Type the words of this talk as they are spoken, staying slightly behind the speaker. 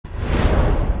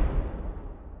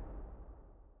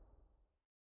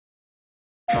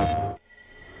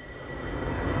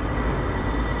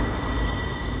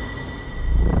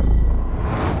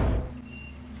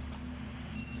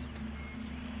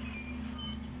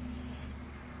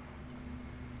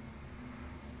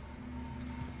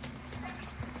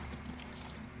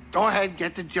Go ahead,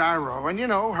 get the gyro, and, you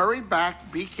know, hurry back,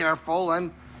 be careful,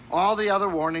 and all the other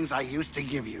warnings I used to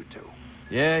give you two.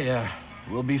 Yeah.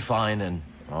 We'll be fine, and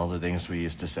all the things we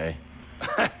used to say.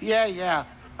 Yeah.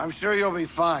 I'm sure you'll be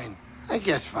fine. I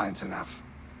guess fine's enough.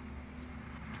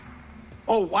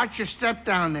 Oh, watch your step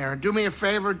down there. Do me a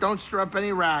favor, don't stir up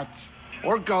any rats.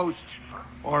 Or ghosts.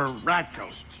 Or rat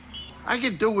ghosts. I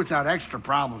could do without extra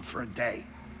problems for a day.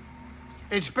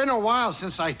 It's been a while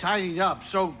since I tidied up,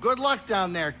 so good luck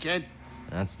down there, kid.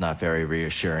 That's not very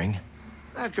reassuring.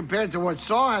 Compared to what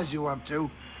Saw has you up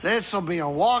to, this'll be a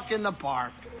walk in the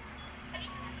park.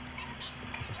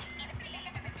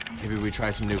 Maybe we try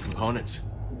some new components.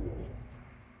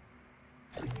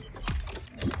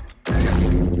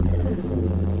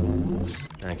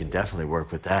 I can definitely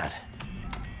work with that.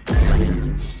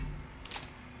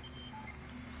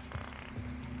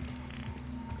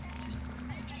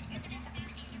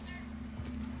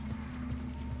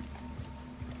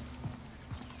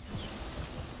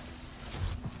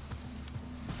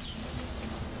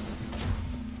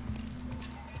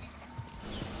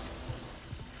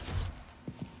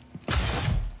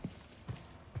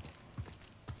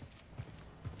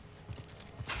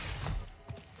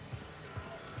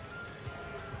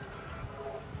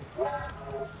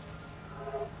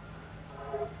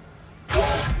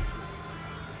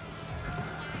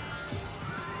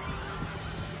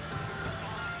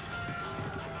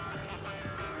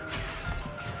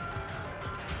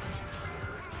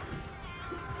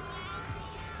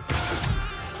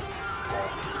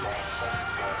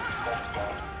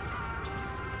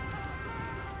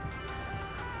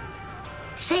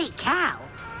 Say, Cal,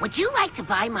 would you like to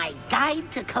buy my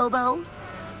guide to Kobo?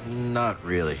 Not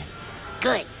really.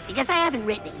 Good, because I haven't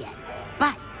written it yet.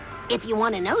 But if you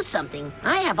want to know something,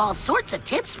 I have all sorts of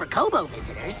tips for Kobo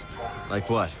visitors. Like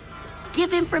what?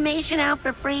 Give information out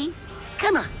for free?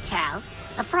 Come on, Cal.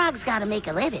 A frog's got to make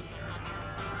a living.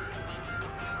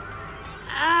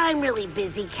 I'm really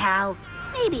busy, Cal.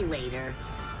 Maybe later.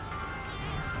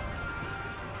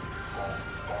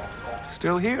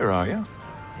 Still here, are you?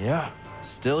 Yeah,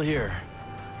 still here.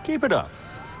 Keep it up.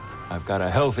 I've got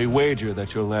a healthy wager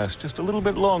that you'll last just a little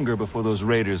bit longer before those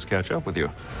raiders catch up with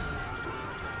you.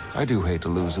 I do hate to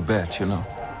lose a bet, you know.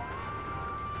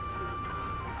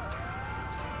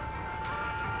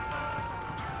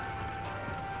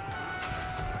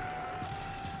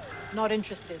 Not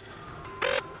interested.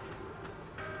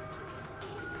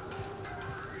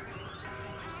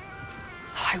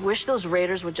 I wish those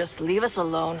raiders would just leave us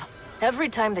alone. Every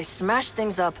time they smash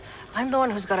things up, I'm the one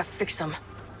who's gotta fix them.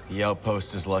 The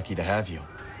outpost is lucky to have you.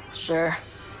 Sure.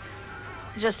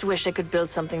 I just wish I could build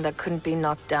something that couldn't be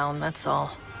knocked down, that's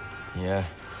all. Yeah,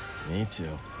 me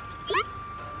too.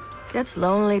 Gets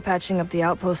lonely patching up the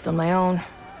outpost on my own.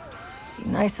 Be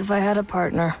nice if I had a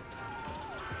partner.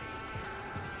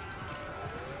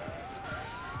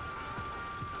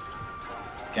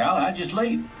 Cal, how'd you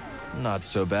sleep? Not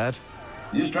so bad.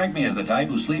 You strike me as the type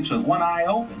who sleeps with one eye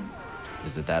open.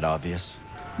 Is it that obvious?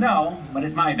 No, but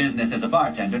it's my business as a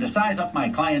bartender to size up my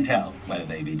clientele, whether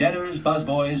they be debtors,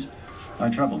 busboys, or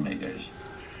troublemakers.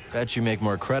 Bet you make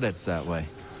more credits that way.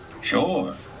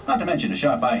 Sure. Not to mention a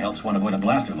sharp eye helps one avoid a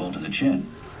blaster bolt to the chin.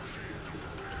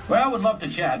 Well, I would love to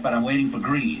chat, but I'm waiting for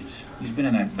Grease. He's been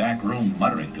in that back room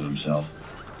muttering to himself.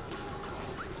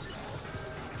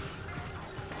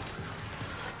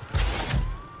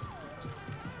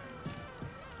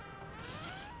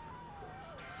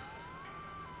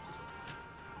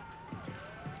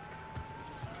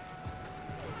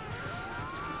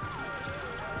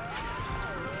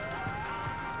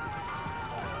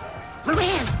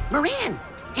 Moran,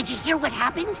 did you hear what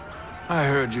happened? I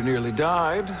heard you nearly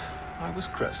died. I was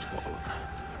crestfallen.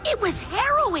 It was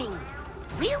harrowing.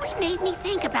 Really made me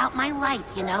think about my life,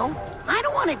 you know? I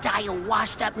don't want to die a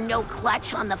washed-up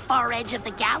no-clutch on the far edge of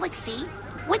the galaxy.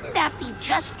 Wouldn't that be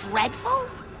just dreadful?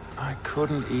 I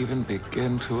couldn't even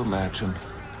begin to imagine.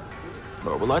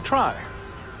 Nor will I try.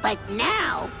 But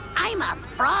now, I'm a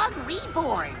frog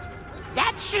reborn.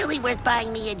 That's surely worth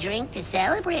buying me a drink to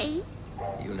celebrate.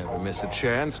 You never miss a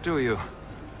chance, do you?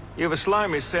 You have a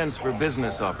slimy sense for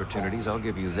business opportunities, I'll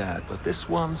give you that, but this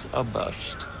one's a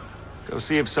bust. Go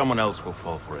see if someone else will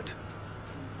fall for it.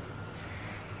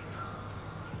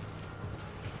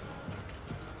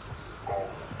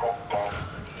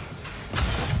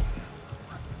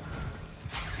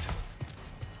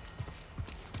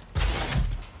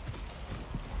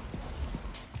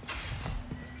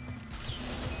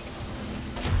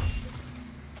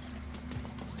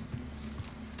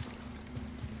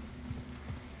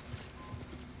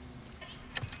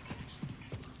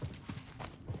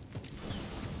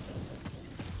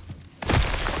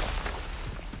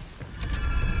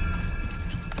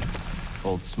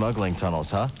 Old smuggling tunnels,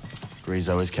 huh? Grease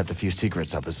always kept a few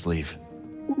secrets up his sleeve.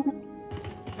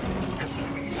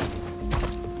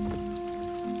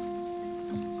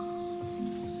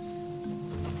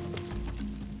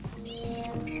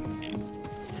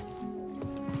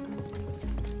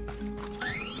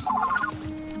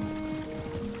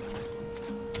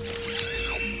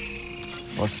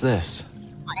 What's this?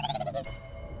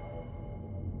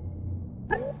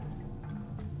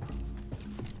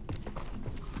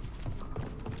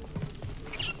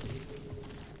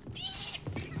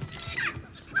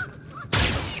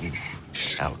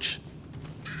 Ouch.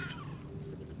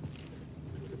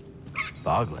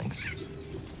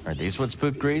 Boglings? Are these what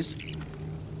spooked Grease?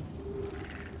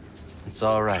 It's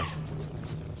all right.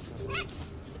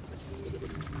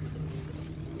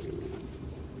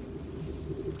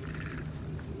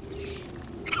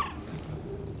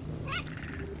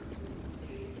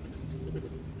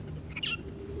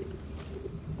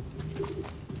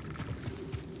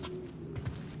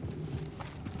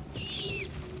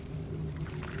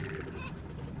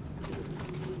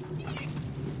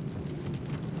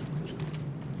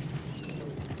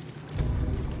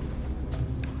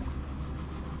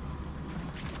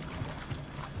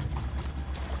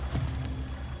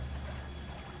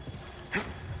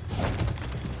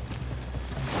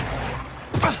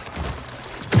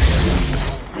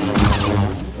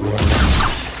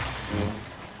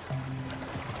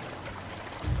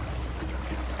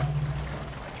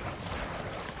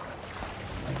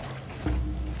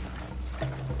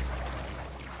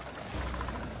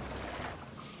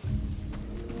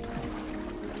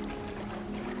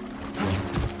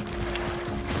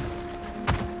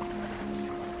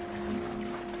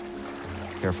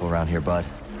 Careful around here, bud.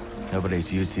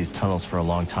 Nobody's used these tunnels for a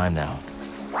long time now.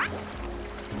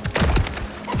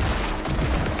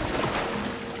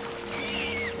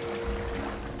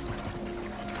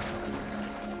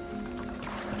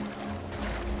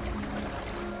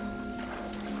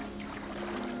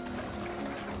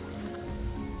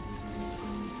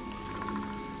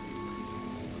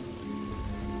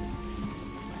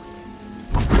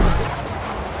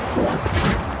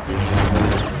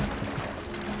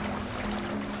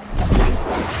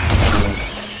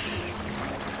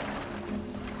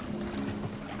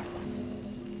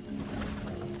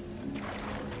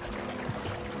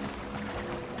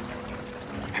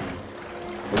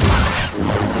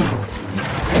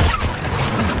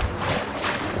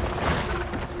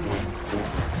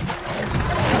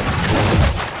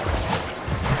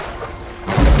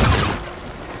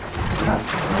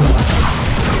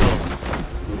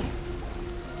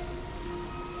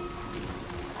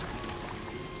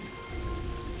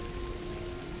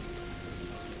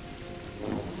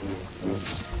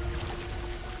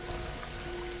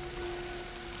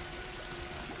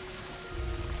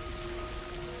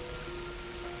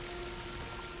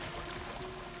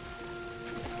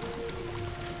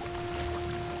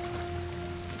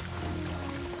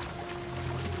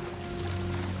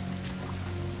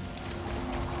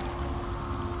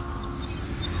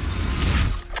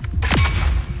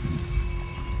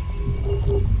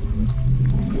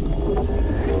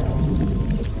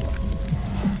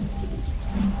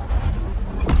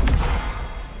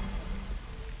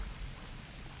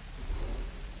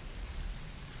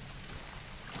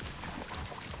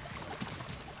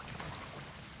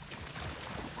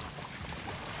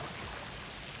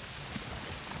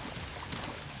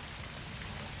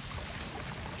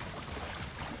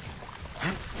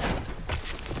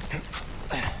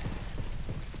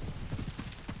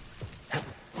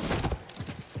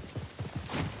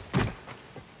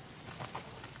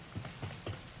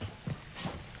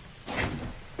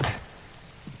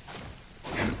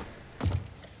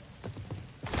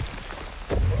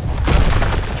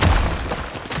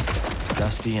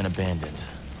 Dusty and abandoned.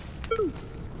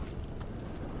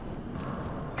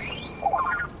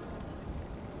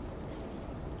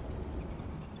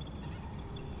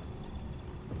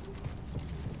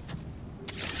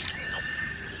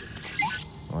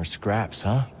 More scraps,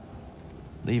 huh?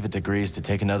 Leave it to Grease to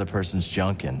take another person's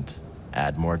junk and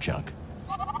add more junk.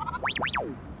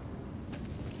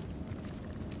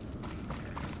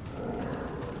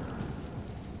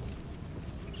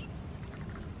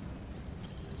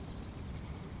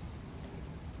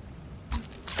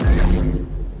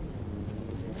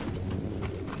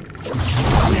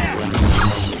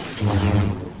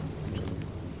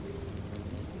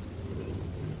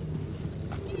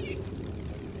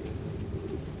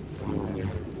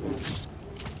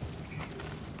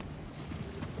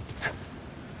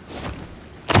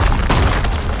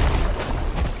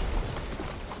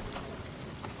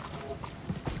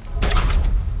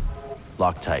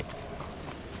 Lock tight.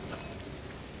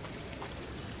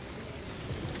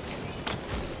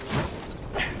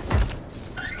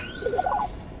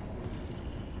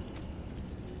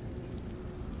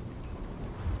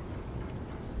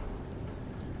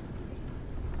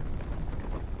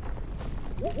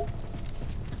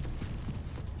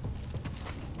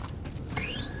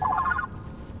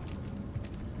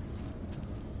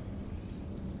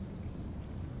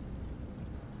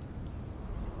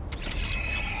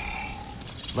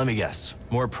 Let me guess.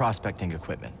 More prospecting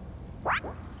equipment.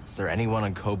 Is there anyone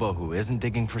on Kobo who isn't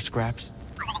digging for scraps?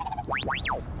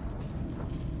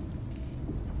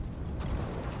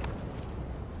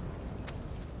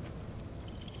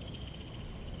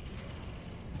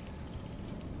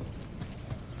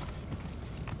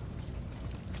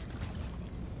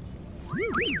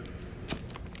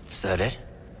 Is that it?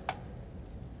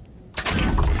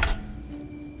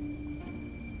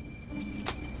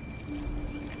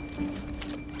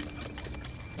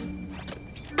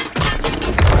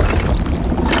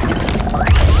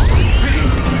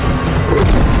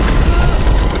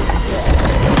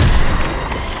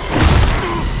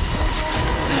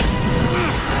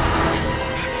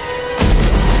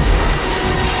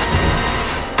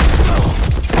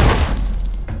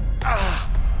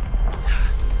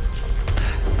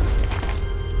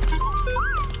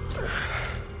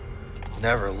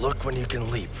 Never look when you can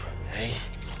leap, eh?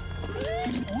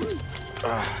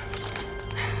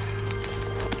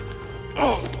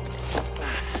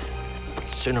 The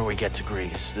sooner we get to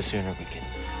Greece, the sooner we can...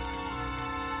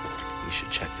 We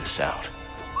should check this out.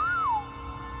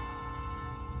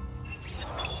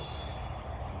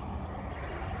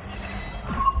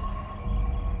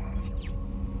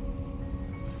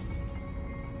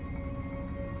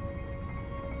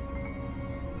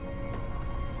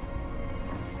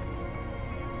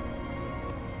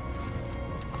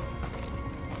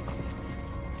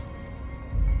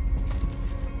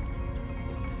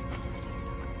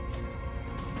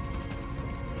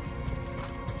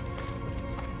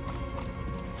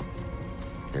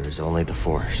 There is only the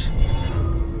Force.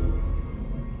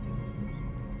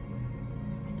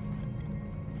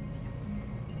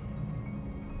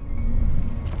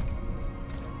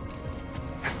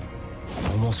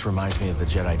 Almost reminds me of the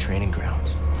Jedi training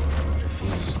grounds, but it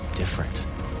feels different.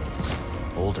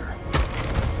 Older.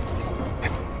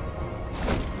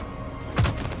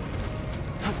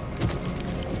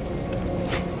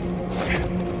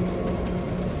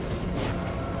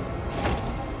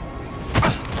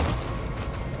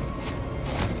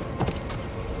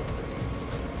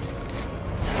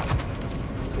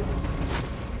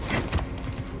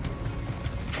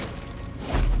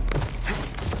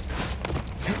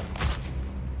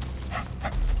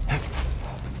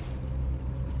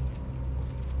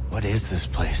 What is this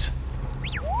place?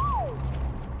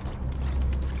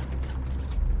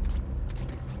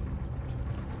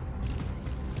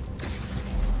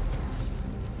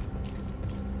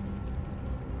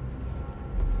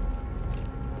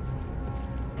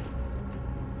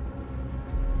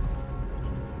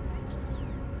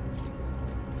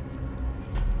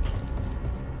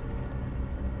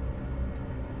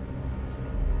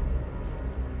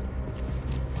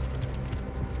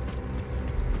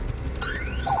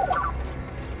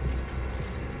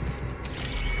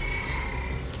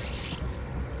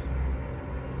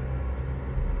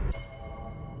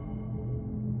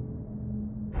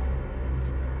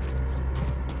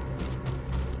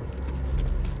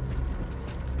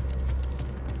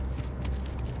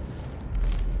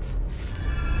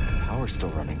 Power's still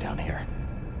running down here.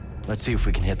 Let's see if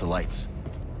we can hit the lights.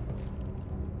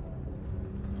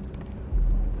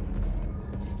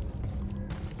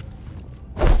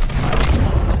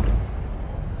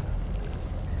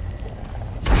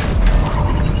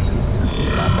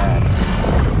 Not bad.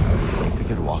 We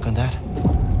could walk on that?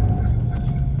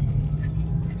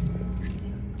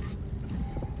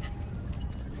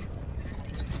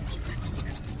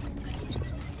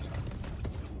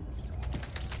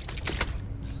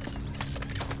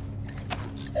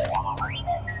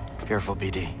 Careful,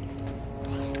 BD.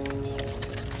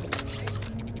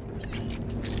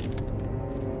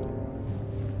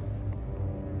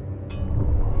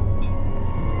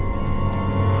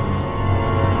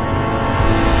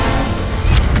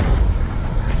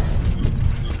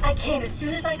 I came as soon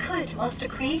as I could, Master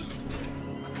Kree.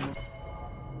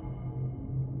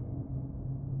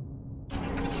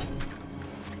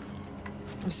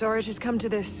 I'm sorry it has come to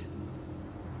this.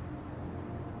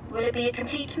 Will it be a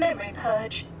complete memory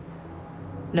purge?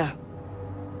 No.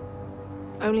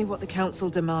 Only what the Council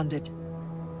demanded.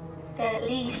 Then at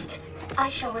least, I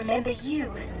shall remember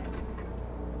you.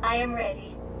 I am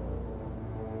ready.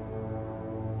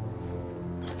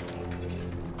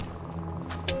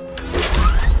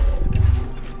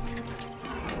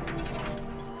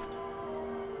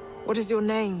 What is your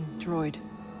name, droid?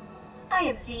 I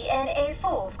am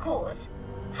ZN-A4, of course.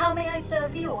 How may I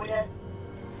serve the Order?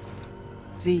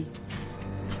 Z.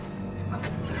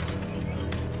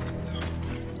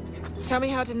 Tell me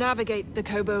how to navigate the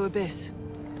Kobo Abyss.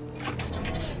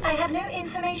 I have no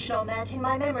information on that in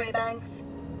my memory banks.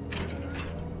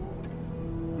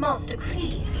 Master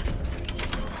Kree.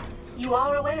 You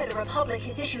are aware the Republic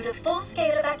has issued a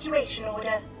full-scale evacuation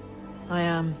order. I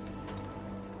am.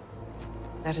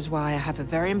 That is why I have a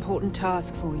very important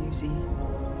task for you, Z.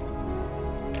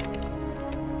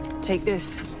 Take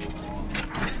this.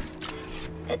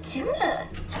 A tuna?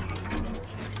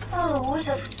 Oh, what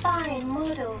a fine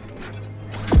model.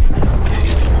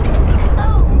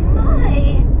 Oh,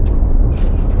 my!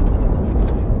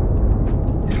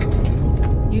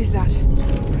 Use that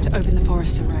to open the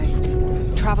forest array.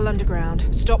 Travel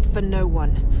underground. Stop for no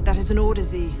one. That is an order,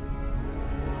 Z.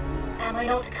 Am I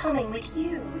not coming with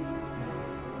you?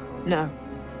 No.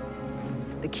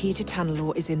 The key to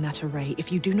Tanalorr is in that array.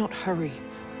 If you do not hurry,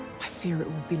 I fear it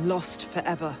will be lost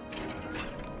forever.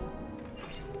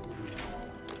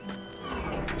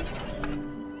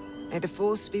 May the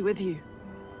Force be with you.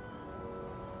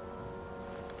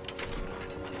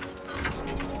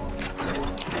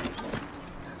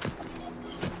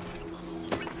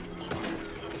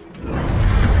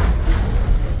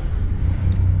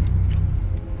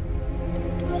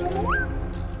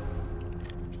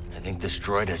 I think this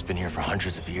droid has been here for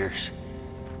hundreds of years.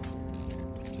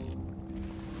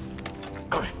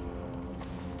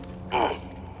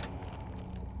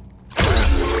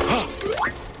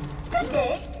 Good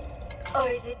day. Or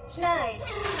is it night?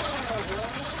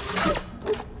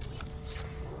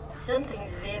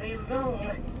 Something's very wrong.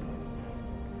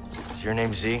 Is your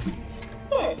name Z?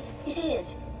 Yes, it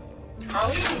is. How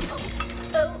is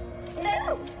it? Oh,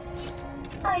 no!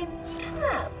 I'm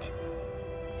trapped.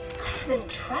 I've been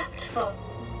trapped for...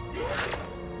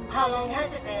 How long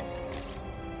has it been?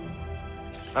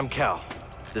 I'm Cal.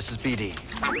 This is BD.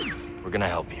 We're gonna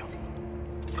help you.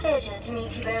 Pleasure to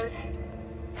meet you both.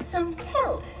 Some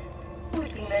help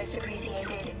would be most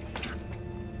appreciated.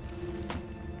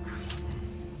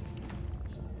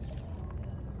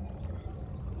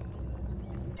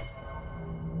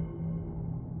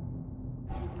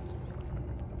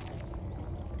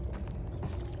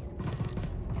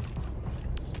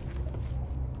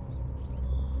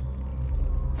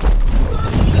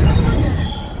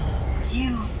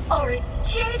 You are a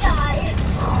Jedi!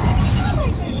 My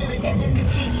photoreceptor's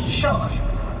completely shot.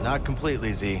 Not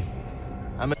completely, Z.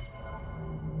 I'm a...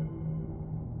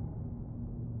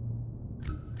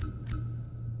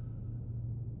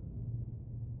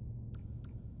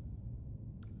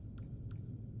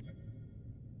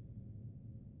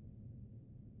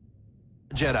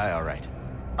 Jedi, all right.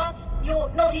 But you're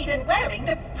not even wearing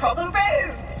the proper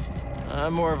robes!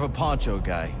 I'm more of a poncho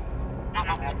guy.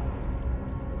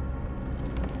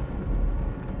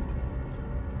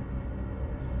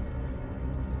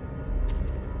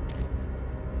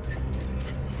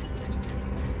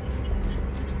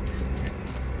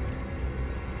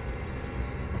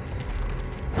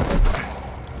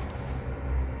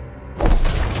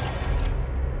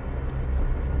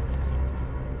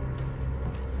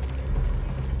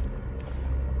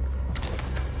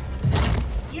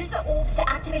 Use the orbs to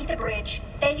activate the bridge.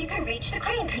 Then you can reach the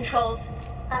crane controls.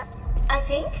 I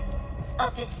think?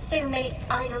 After so many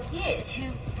idle years,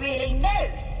 who really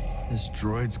knows? This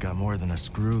droid's got more than a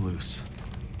screw loose.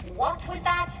 What was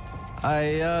that?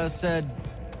 I, said,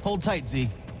 hold tight, Z.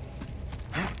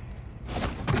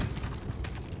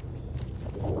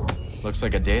 Looks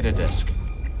like a data disk.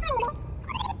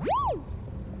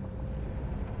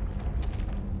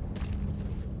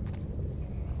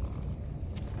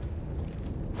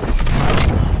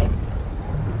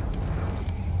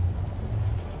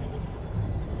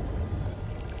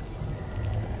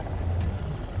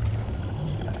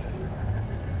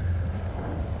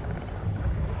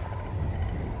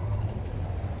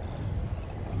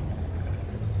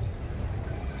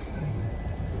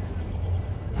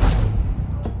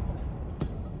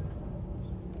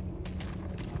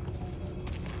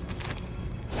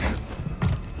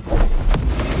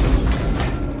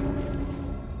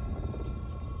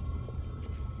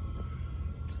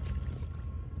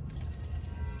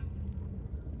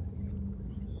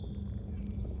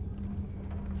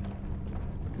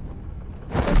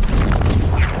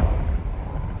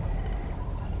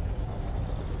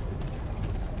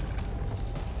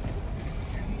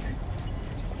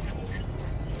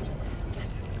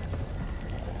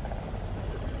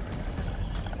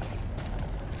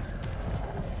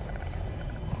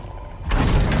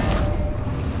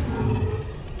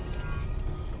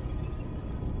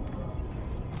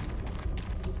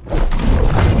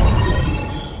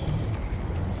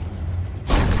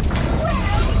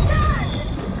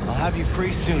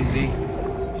 Free soon, Z.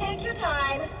 Take your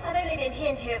time. I've only been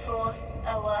pinned here for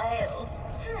a while.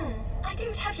 I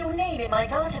don't have your name in my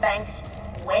databanks.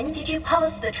 When did you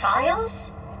pass the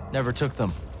trials? Never took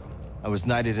them. I was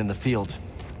knighted in the field.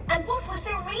 And what was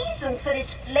the reason for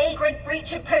this flagrant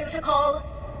breach of protocol?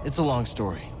 It's a long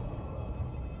story.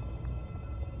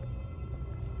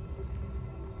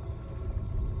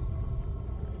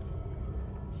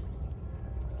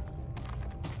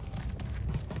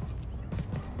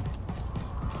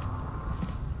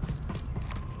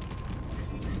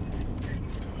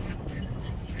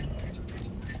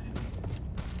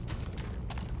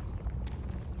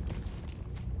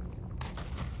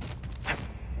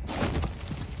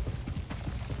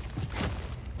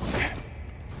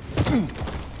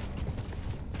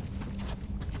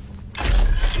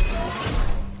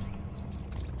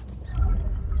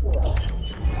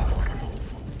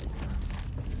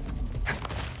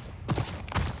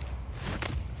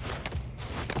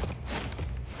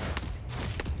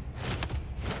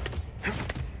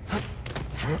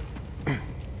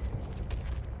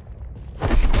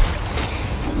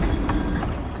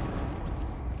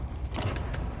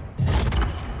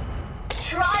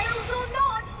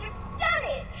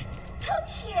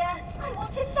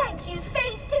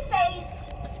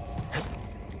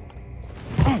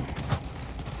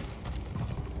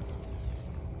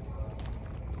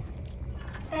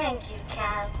 Thank you,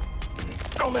 Cal.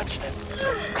 Don't mention it.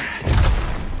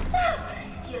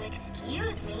 If you'll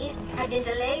excuse me, I've been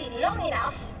delayed long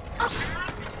enough.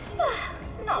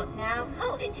 Not now.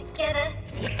 Hold it together.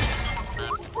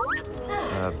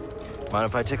 Mind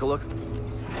if I take a look?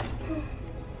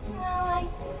 Well,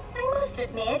 I must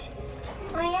admit,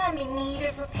 I am in need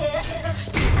of repair.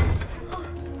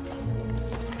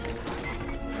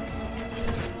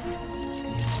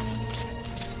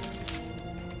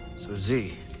 So,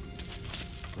 Z,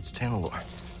 what's Tanalorr?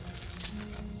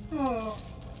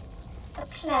 A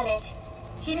planet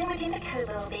hidden within the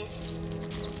Kobo Abyss.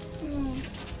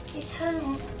 It's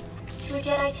home to a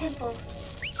Jedi temple.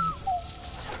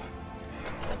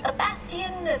 A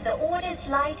bastion of the Order's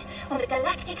light on the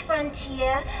galactic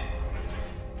frontier.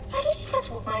 At least that's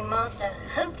what my master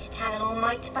hoped Tanalorr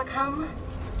might become.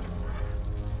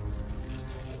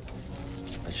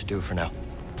 That should do it for now.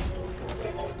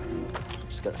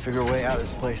 Just gotta figure a way out of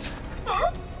this place.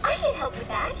 Well, I can help with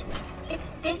that.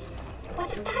 It's this...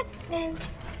 Was it that? No.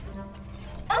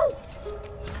 Oh!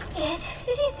 Yes,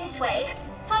 it is this way.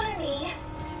 Follow me.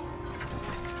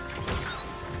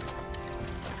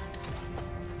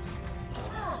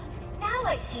 Now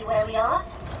I see where we are.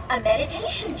 A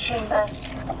meditation chamber.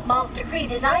 Master Kree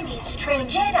designed these to train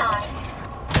Jedi.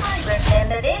 I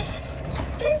remember this.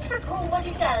 Don't recall what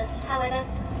it does, however.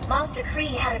 Master Kree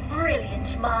had a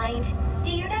brilliant mind.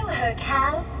 Do you know her,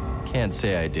 Cal? Can't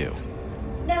say I do.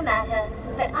 No matter,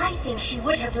 but I think she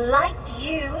would have liked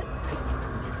you.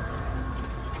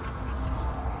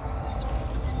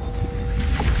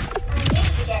 I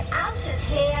need to get out of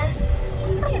here.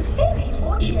 I am very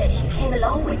fortunate you came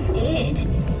along when you did.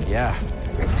 Yeah,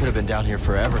 could have been down here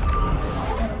forever.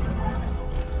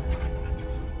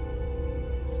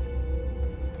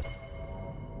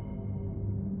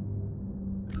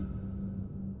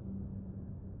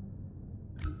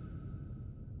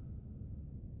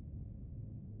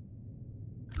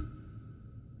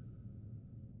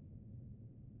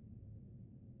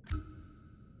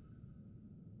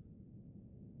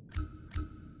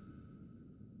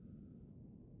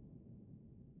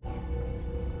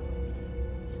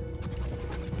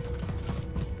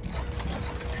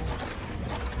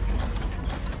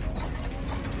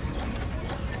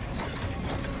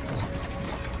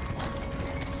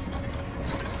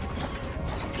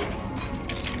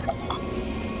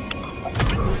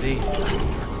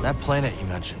 That planet you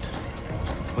mentioned,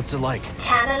 what's it like?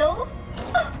 Tanalorr?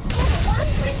 Oh, what a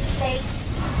wondrous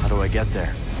place. How do I get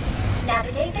there?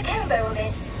 Navigate the Kobo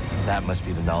Abyss. That must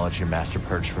be the knowledge your master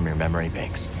purged from your memory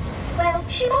banks. Well,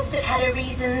 she must have had her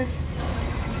reasons.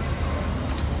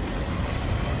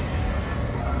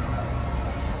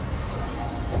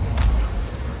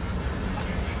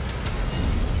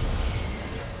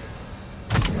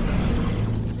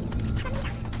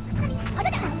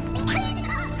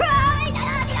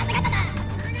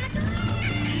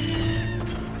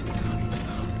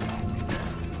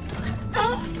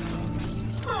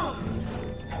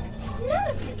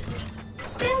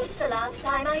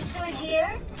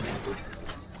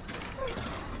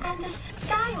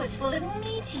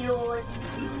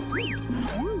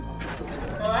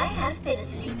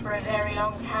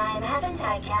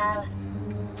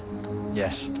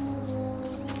 Yes.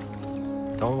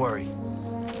 Don't worry.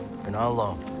 You're not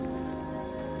alone.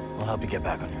 We'll help you get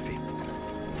back on your feet.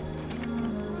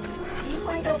 You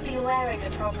might not be wearing a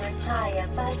proper attire,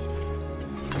 but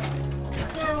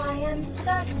now I am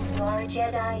certain you are a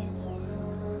Jedi.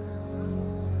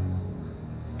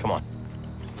 Come on.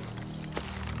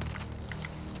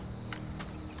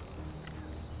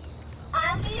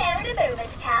 I'll be there in a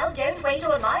moment, Cal. Don't wait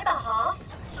on my behalf.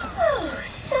 Oh,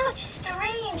 such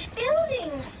strange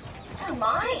buildings. Oh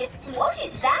my, what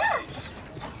is that?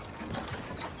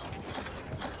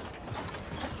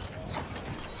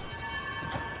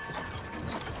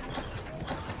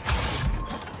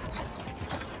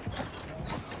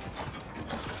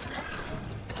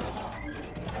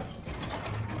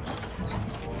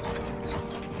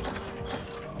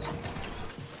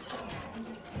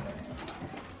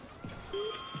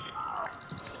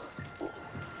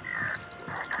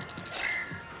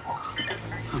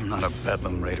 I'm not a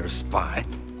Bedlam Raider spy.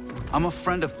 I'm a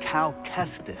friend of Cal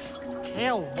Kestis.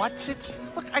 Cal, what's it?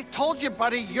 Look, I told you,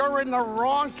 buddy, you're in the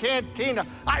wrong cantina.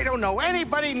 I don't know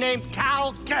anybody named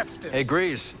Cal Kestis. Hey,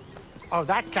 Grease. Oh,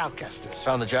 that Cal Kestis.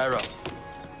 Found the gyro.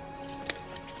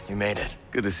 You made it.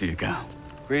 Good to see you, Cal.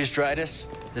 Grease Dritus,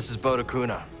 this is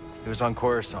Bodakuna. He was on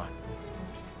Coruscant.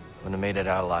 Wouldn't have made it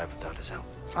out alive without his help.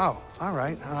 Oh, all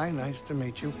right. Hi, nice to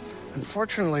meet you.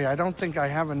 Unfortunately, I don't think I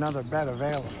have another bed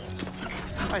available.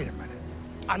 Wait a minute.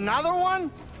 Another one?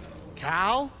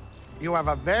 Cal, you have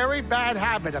a very bad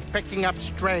habit of picking up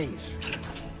strays.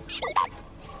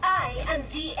 I am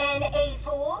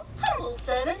ZN-A4, humble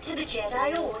servant to the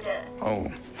Jedi Order.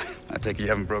 Oh, I take it you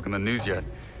haven't broken the news yet.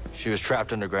 She was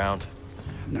trapped underground.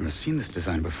 I've never seen this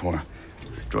design before.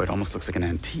 This droid almost looks like an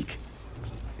antique.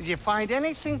 Did you find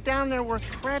anything down there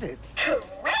worth credits?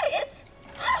 Credits?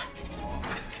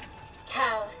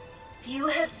 Cal, you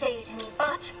have saved me,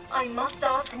 but I must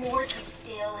ask more to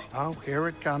still. Oh, here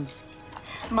it comes.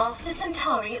 Master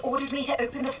Centauri ordered me to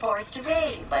open the forest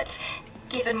array, but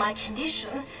given my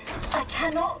condition, I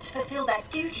cannot fulfill that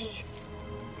duty.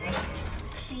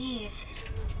 Please.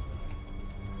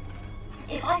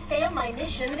 If I fail my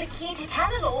mission, the key to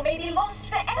Tanalorr may be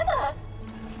lost forever.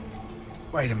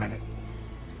 Wait a minute.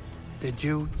 Did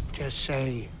you just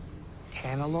say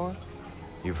Tanalorr?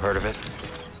 You've heard of it?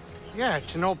 Yeah,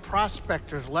 it's an old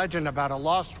prospector's legend about a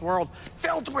lost world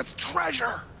filled with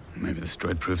treasure. Maybe this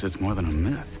droid proves it's more than a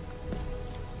myth.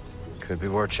 Could be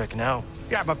worth checking out.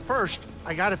 Yeah, but first,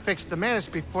 I gotta fix the Mantis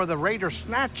before the Raiders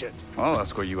snatch it. I'll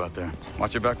escort you out there.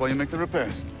 Watch your back while you make the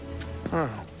repairs. Huh.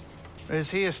 Is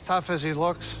he as tough as he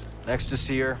looks? Next to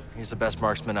Seer, he's the best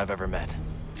marksman I've ever met.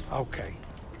 Okay.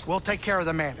 We'll take care of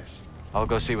the Mantis. I'll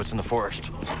go see what's in the forest.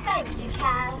 Thank you,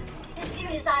 Cal. As soon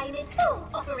as I'm in full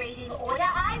operating order,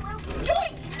 I will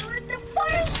join you in the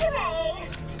forest array.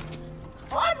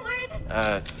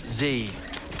 Onward! Z.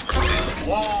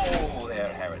 Whoa there,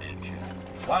 Heritage.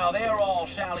 While they're all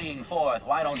sallying forth,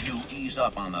 why don't you ease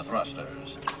up on the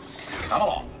thrusters? Come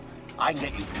along. I can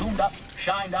get you tuned up,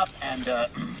 shined up, and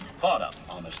caught up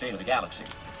on the state of the galaxy.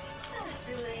 Oh,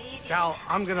 sweet. Cal,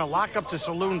 I'm gonna lock up the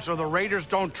saloon so the Raiders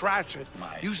don't trash it.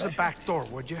 My Use the pleasure. back door,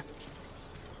 would you?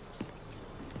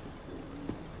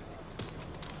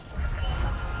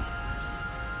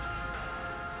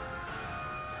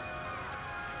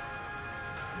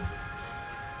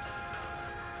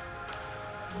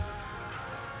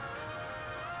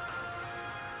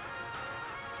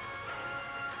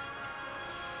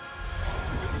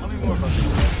 Tell me more about this.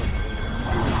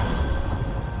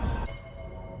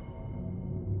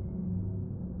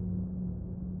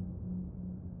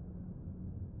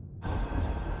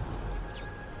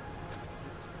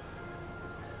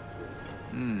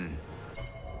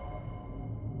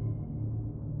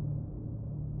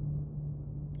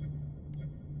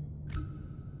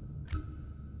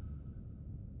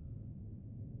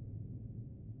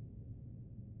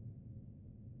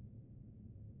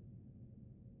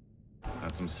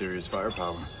 That's some serious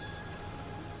firepower.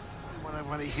 What I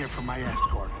want to hear from my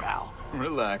escort, pal.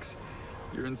 Relax.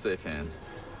 You're in safe hands.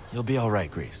 You'll be all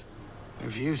right, Grease.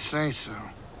 If you say so.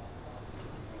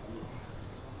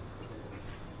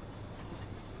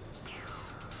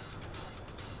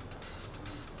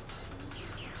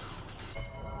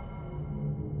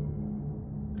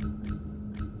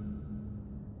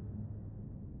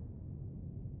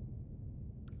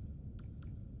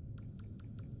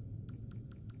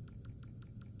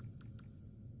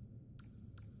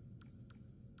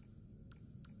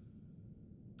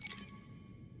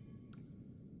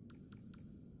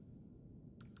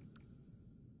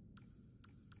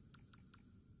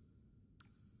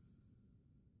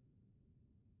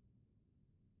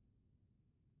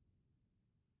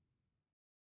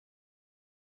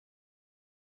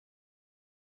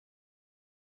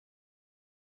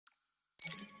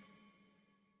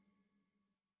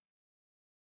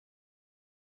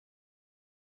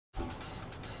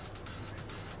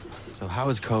 So how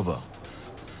is Kobo?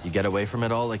 You get away from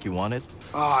it all like you wanted?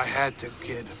 Oh, I had to,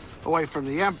 kid. away from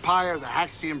the Empire, the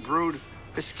Haxian Brood,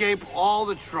 escape all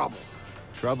the trouble.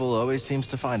 Trouble always seems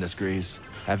to find us, Grease.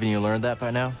 Haven't you learned that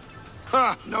by now?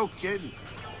 Ha, no kidding.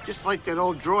 Just like that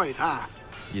old droid, huh?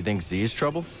 You think Z's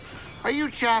trouble? Are you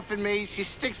chaffing me? She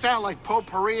sticks out like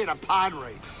potpourri at a pod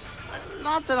raid.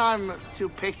 Not that I'm too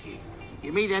picky.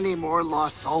 You meet any more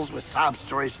lost souls with sob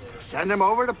stories, send them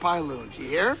over to Pyloons, you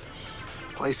hear?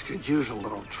 Place could use a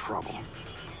little trouble.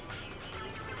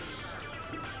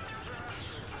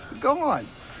 Go on.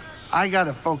 I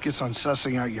gotta focus on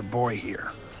sussing out your boy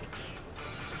here.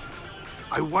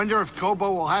 I wonder if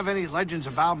Kobo will have any legends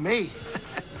about me.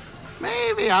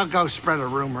 Maybe I'll go spread a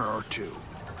rumor or two.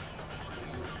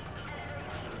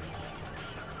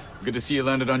 Good to see you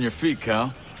landed on your feet,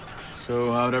 Cal.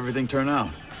 So how'd everything turn out?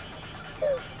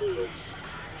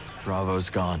 Bravo's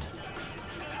gone.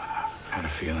 Had a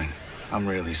feeling. I'm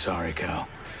really sorry, Cal.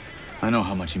 I know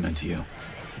how much he meant to you.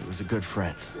 He was a good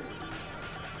friend.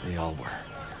 They all were.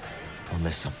 I'll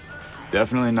miss him.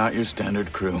 Definitely not your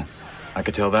standard crew. I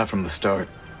could tell that from the start.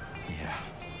 Yeah.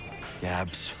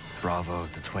 Gabs, Bravo,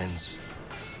 the twins.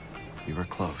 We were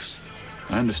close.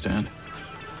 I understand.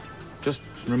 Just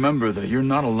remember that you're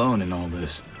not alone in all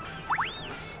this.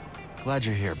 Glad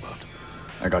you're here, Bud.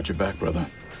 I got your back, brother.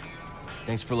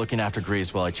 Thanks for looking after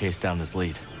Grease while I chase down this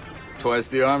lead. Twice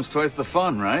the arms, twice the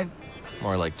fun, right?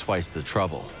 More like twice the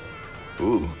trouble.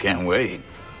 Ooh, can't wait.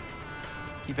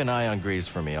 Keep an eye on Grease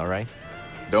for me, all right?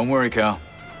 Don't worry, Cal.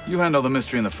 You handle the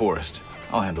mystery in the forest.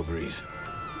 I'll handle Grease.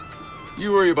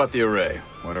 You worry about the array,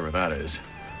 whatever that is.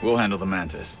 We'll handle the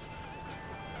mantis.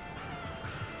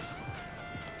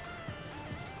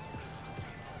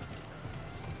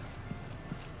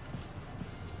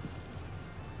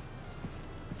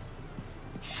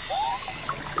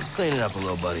 Just clean it up a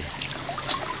little, buddy.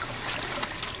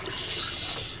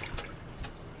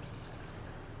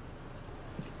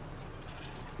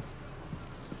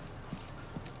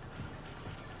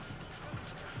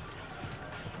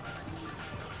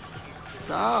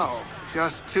 So,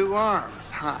 just 2 arms,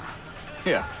 huh?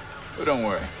 Yeah, but don't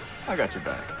worry. I got your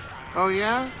back. Oh,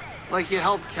 yeah? Like you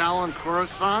helped Cal on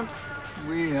Coruscant?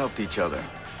 We helped each other.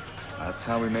 That's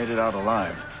how we made it out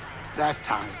alive. That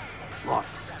time. Look,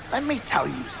 let me tell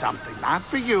you something. Not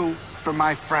for you, for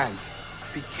my friend.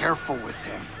 Be careful with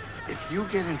him. If you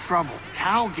get in trouble,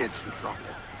 Cal gets in trouble.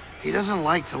 He doesn't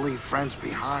like to leave friends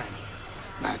behind.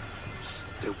 That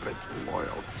stupid,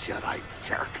 loyal Jedi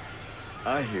jerk.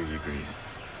 I hear you, Grease.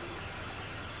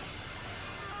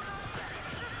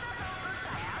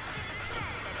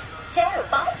 So,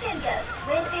 bartender,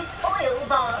 where's this oil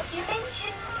bath you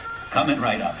mentioned? Coming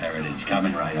right up, Heritage,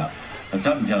 coming right up. But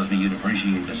something tells me you'd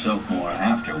appreciate the soap more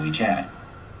after we chat.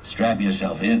 Strap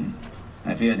yourself in.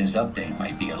 I fear this update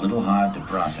might be a little hard to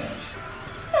process.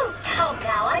 Oh, come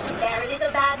now, I can bear a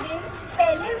little bad news.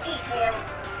 Spare no detail.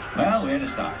 Well, where to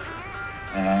start?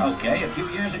 Okay, a few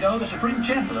years ago, the Supreme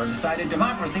Chancellor decided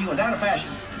democracy was out of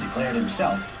fashion and declared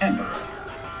himself emperor.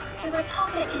 The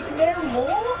Republic is no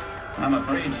more? I'm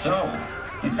afraid so.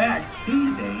 In fact,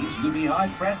 these days, you'd be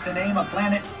hard-pressed to name a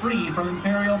planet free from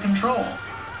Imperial control.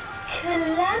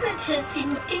 Calamitous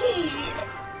indeed.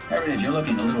 Heritage, you're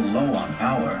looking a little low on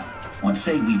power. What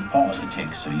say we pause a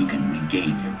tick so you can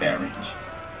regain your bearings?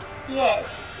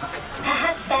 Yes,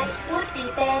 perhaps that would be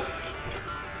best.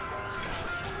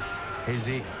 Hey,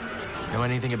 Z. Know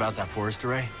anything about that forest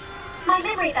array? My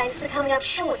memory banks are coming up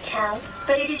short, Cal,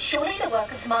 but it is surely the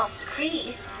work of Master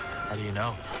Kree. How do you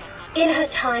know? In her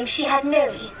time, she had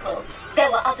no equal.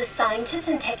 There were other scientists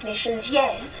and technicians,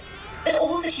 yes, but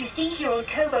all that you see here on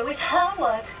Kobo is her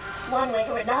work, one way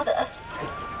or another.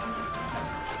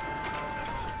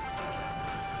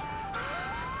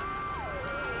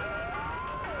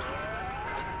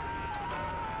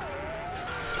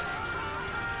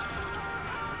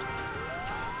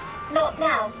 Not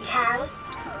now, Cal.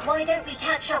 Why don't we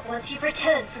catch up once you've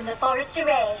returned from the forest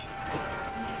array?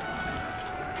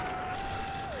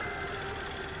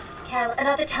 Cal,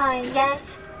 another time,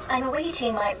 yes? I'm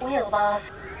awaiting my oil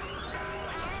bath.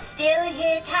 Still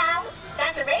here, Cal?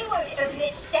 That array won't open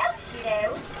itself, you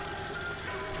know.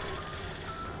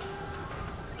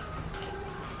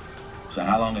 So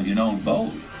how long have you known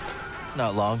Bo?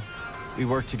 Not long. We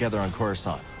worked together on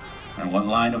Coruscant. And what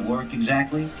line of work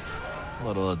exactly? A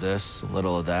little of this, a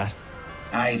little of that.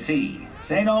 I see.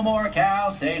 Say no more,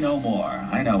 Cal, say no more.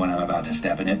 I know when I'm about to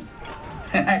step in it.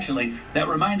 Actually, that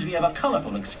reminds me of a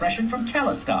colorful expression from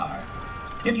Calistar.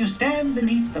 If you stand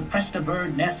beneath the Presta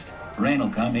bird nest, rain will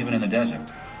come even in the desert.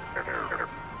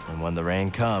 And when the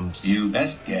rain comes... You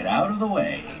best get out of the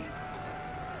way.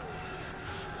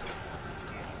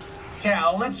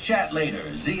 Cal, let's chat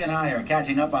later. Z and I are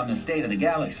catching up on the state of the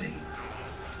galaxy.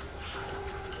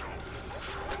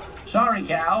 Sorry,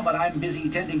 Cal, but I'm busy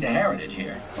tending to heritage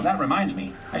here. Well, that reminds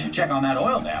me. I should check on that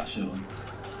oil bath soon.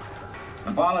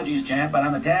 Apologies, champ, but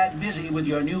I'm a tad busy with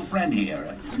your new friend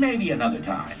here. Maybe another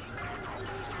time.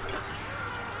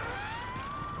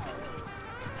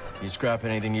 You scrap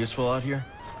anything useful out here?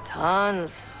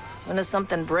 Tons. As soon as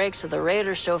something breaks or the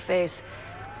raiders show face,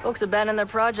 folks abandon their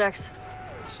projects.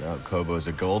 So Kobo's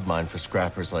a gold mine for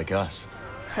scrappers like us.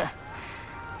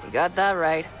 You got that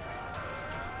right.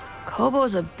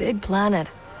 Kobo's a big planet.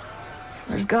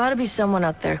 There's gotta be someone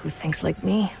out there who thinks like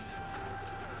me.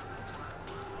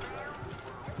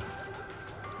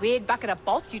 Weird bucket of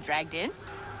bolts you dragged in.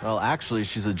 Well, actually,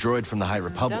 she's a droid from the High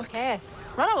Republic. Don't care.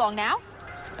 Run along now.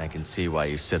 I can see why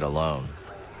you sit alone.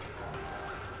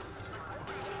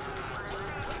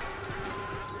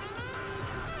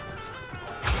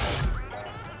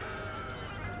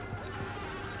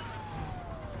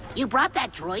 You brought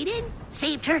that droid in?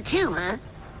 Saved her too, huh?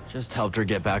 Just helped her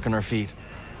get back on her feet.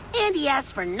 And he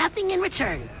asked for nothing in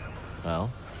return. Well,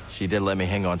 she did let me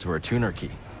hang on to her tuner key.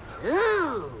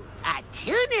 Ooh, a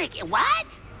tuner key.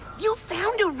 What? You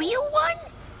found a real one?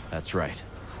 That's right.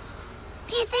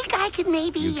 Do you think I could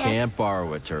maybe... You can't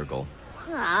borrow it, Turgle.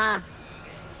 Hi,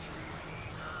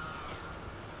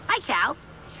 Cal.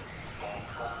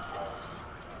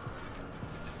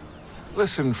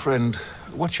 Listen, friend,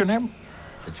 what's your name?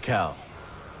 It's Cal.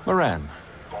 Moran.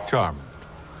 Charmed.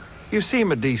 You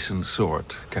seem a decent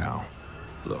sort, Cal.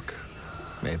 Look,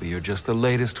 maybe you're just the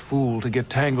latest fool to get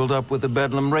tangled up with the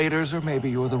Bedlam Raiders, or maybe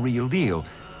you're the real deal.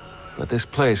 But this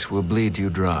place will bleed you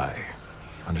dry.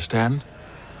 Understand?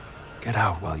 Get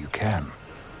out while you can.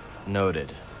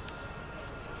 Noted.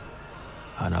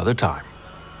 Another time.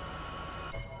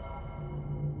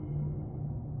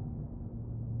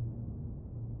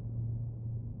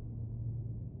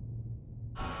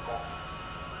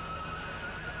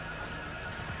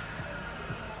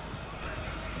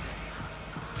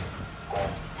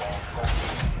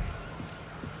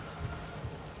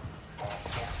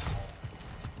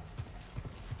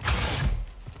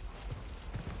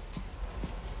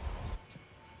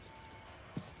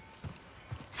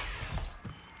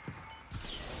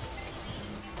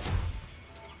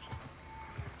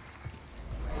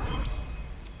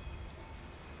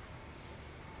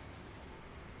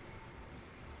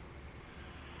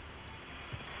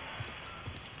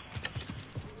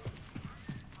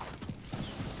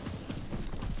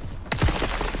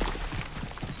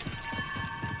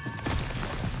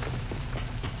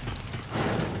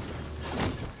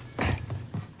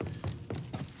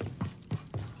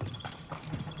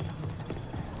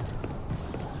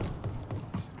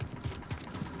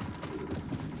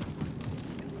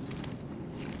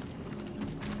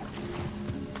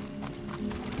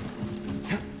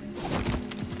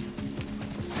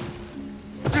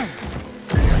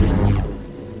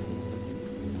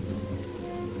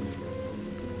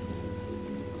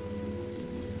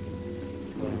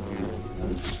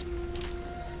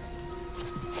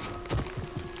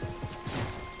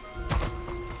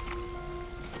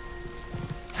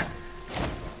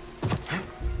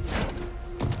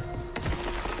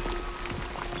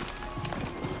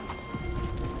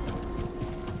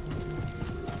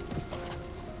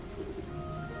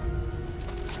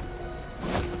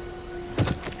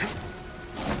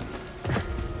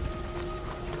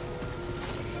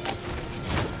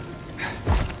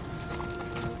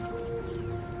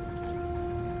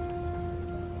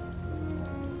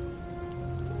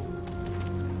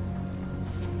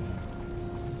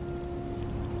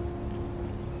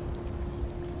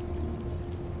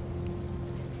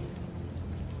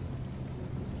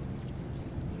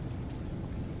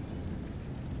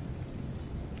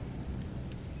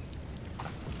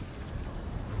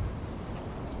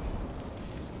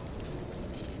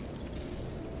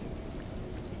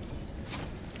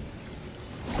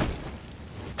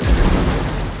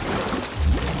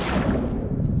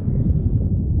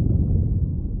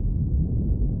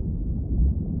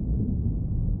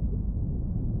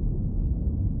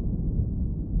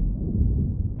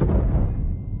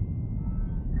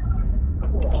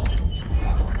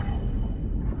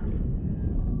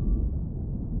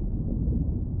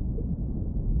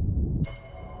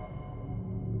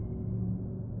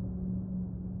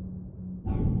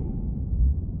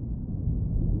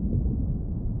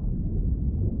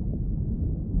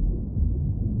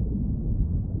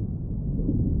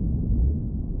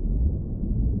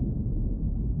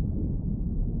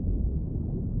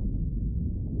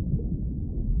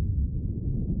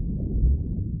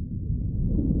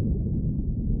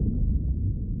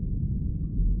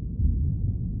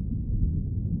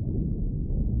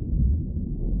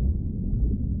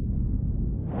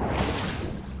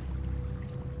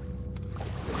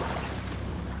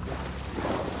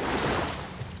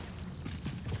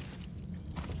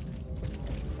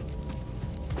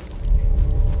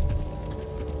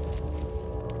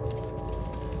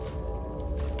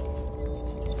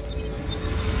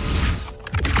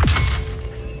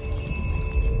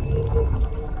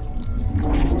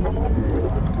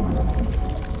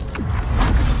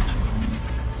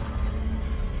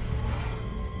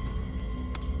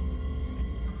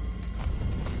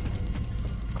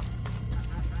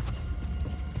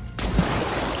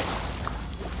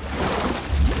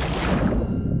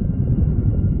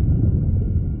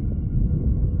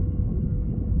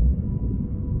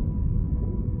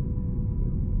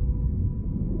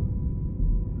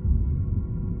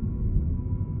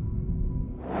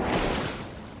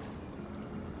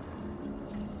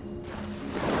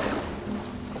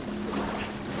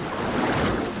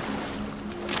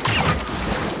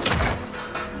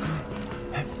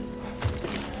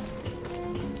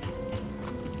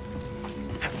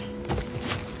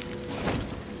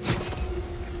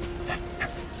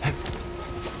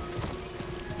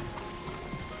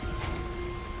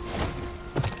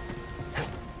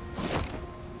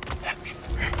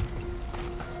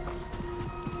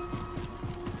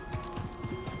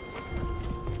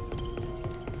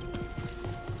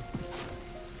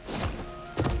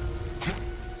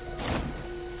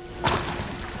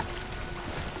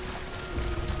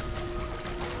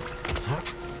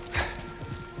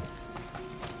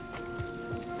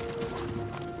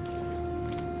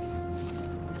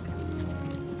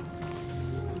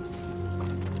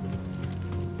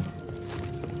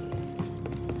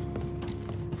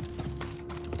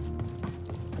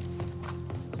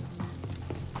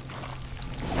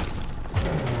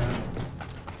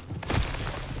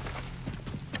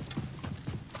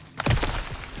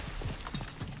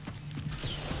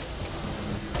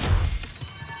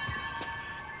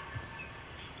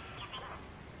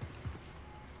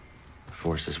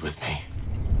 Force is with me.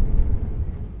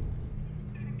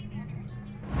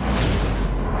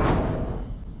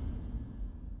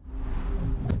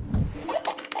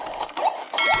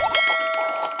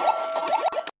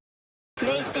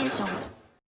 PlayStation